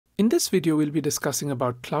In this video, we'll be discussing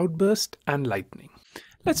about cloudburst and lightning.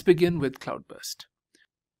 Let's begin with cloudburst.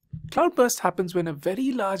 Cloudburst happens when a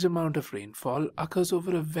very large amount of rainfall occurs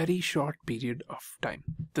over a very short period of time.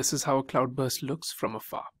 This is how a cloudburst looks from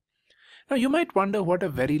afar. Now, you might wonder what a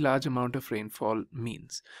very large amount of rainfall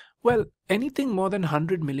means. Well, anything more than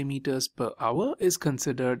 100 millimeters per hour is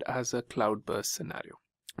considered as a cloudburst scenario.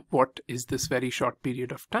 What is this very short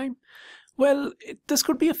period of time? Well, this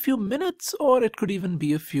could be a few minutes or it could even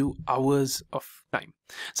be a few hours of time.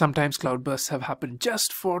 Sometimes cloudbursts have happened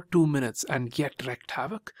just for 2 minutes and yet wreaked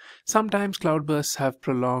havoc. Sometimes cloudbursts have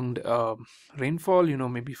prolonged rainfall,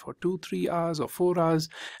 maybe for 2-3 hours or 4 hours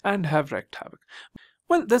and have wreaked havoc.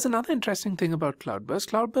 Well, there's another interesting thing about cloudbursts.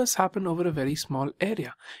 Cloudbursts happen over a very small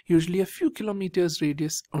area. Usually a few kilometers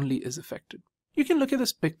radius only is affected. You can look at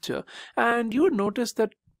this picture and you would notice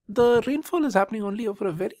that the rainfall is happening only over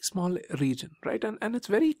a very small region, right? And it's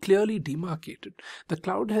very clearly demarcated. The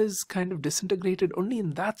cloud has kind of disintegrated only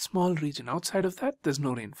in that small region. Outside of that, there's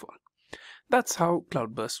no rainfall. That's how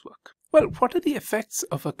cloudbursts work. Well, what are the effects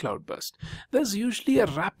of a cloudburst? There's usually a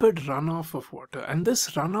rapid runoff of water, and this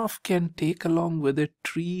runoff can take along with it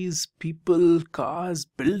trees, people, cars,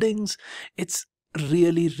 buildings. It's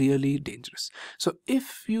really, really dangerous. So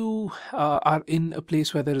if you are in a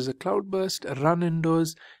place where there is a cloudburst, run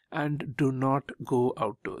indoors and do not go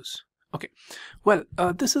outdoors. Okay, well,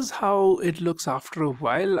 this is how it looks after a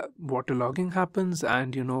while. Waterlogging happens,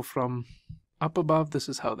 and from up above, this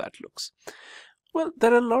is how that looks. Well,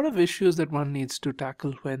 there are a lot of issues that one needs to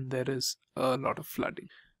tackle when there is a lot of flooding.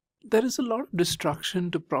 There is a lot of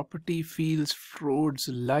destruction to property, fields, roads,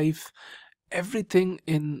 life. Everything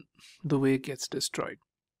in the way gets destroyed.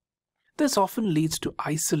 This often leads to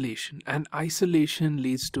isolation, and isolation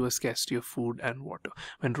leads to a scarcity of food and water.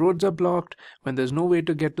 When roads are blocked, when there's no way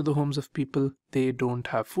to get to the homes of people, they don't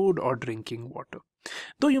have food or drinking water.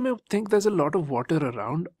 Though you may think there's a lot of water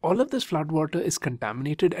around, all of this flood water is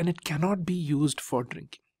contaminated and it cannot be used for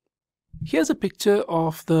drinking. Here's a picture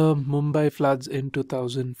of the Mumbai floods in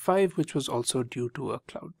 2005, which was also due to a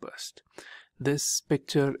cloudburst. This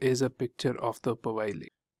picture is a picture of the Powai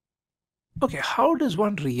Lake. Okay, how does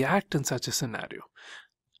one react in such a scenario?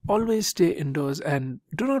 Always stay indoors and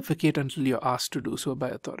do not vacate until you're asked to do so by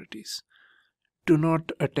authorities. Do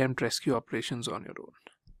not attempt rescue operations on your own.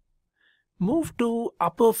 Move to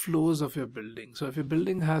upper floors of your building. So if your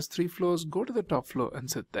building has 3 floors, go to the top floor and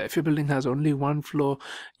sit there. If your building has only 1 floor,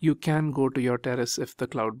 you can go to your terrace if the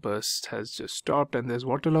cloudburst has just stopped and there's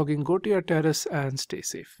waterlogging. Go to your terrace and stay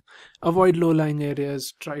safe. Avoid low-lying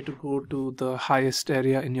areas. Try to go to the highest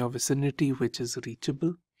area in your vicinity, which is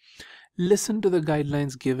reachable. Listen to the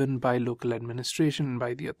guidelines given by local administration and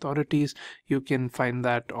by the authorities. You can find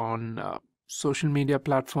that on social media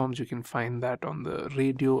platforms. You can find that on the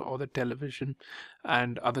radio or the television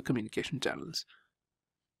and other communication channels.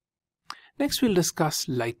 Next, we'll discuss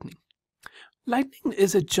lightning. Lightning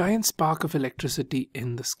is a giant spark of electricity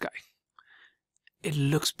in the sky. It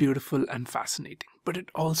looks beautiful and fascinating, but it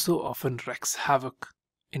also often wreaks havoc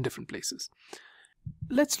in different places.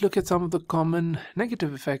 Let's look at some of the common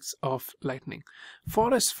negative effects of lightning.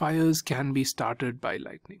 Forest fires can be started by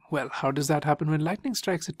lightning. Well, how does that happen? When lightning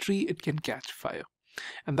strikes a tree, it can catch fire.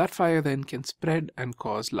 And that fire then can spread and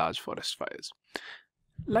cause large forest fires.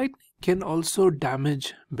 Lightning can also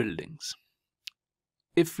damage buildings.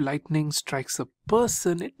 If lightning strikes a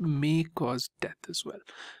person, it may cause death as well.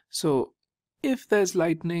 So if there's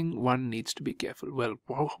lightning, one needs to be careful. Well,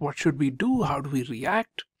 what should we do? How do we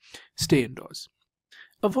react? Stay indoors.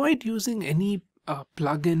 Avoid using any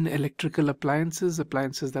plug-in electrical appliances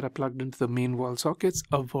that are plugged into the main wall sockets.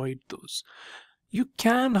 Avoid those. You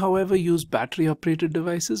can, however, use battery-operated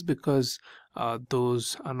devices because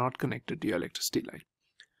those are not connected to your electricity line.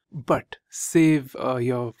 But save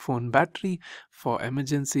your phone battery for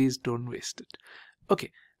emergencies. Don't waste it.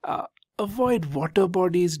 Okay. Avoid water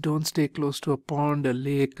bodies. Don't stay close to a pond, a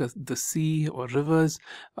lake, the sea or rivers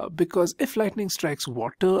because if lightning strikes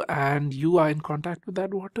water and you are in contact with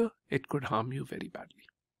that water, it could harm you very badly.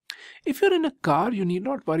 If you're in a car, you need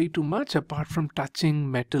not worry too much. Apart from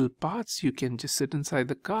touching metal parts, you can just sit inside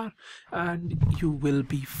the car and you will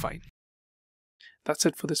be fine. That's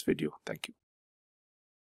it for this video. Thank you.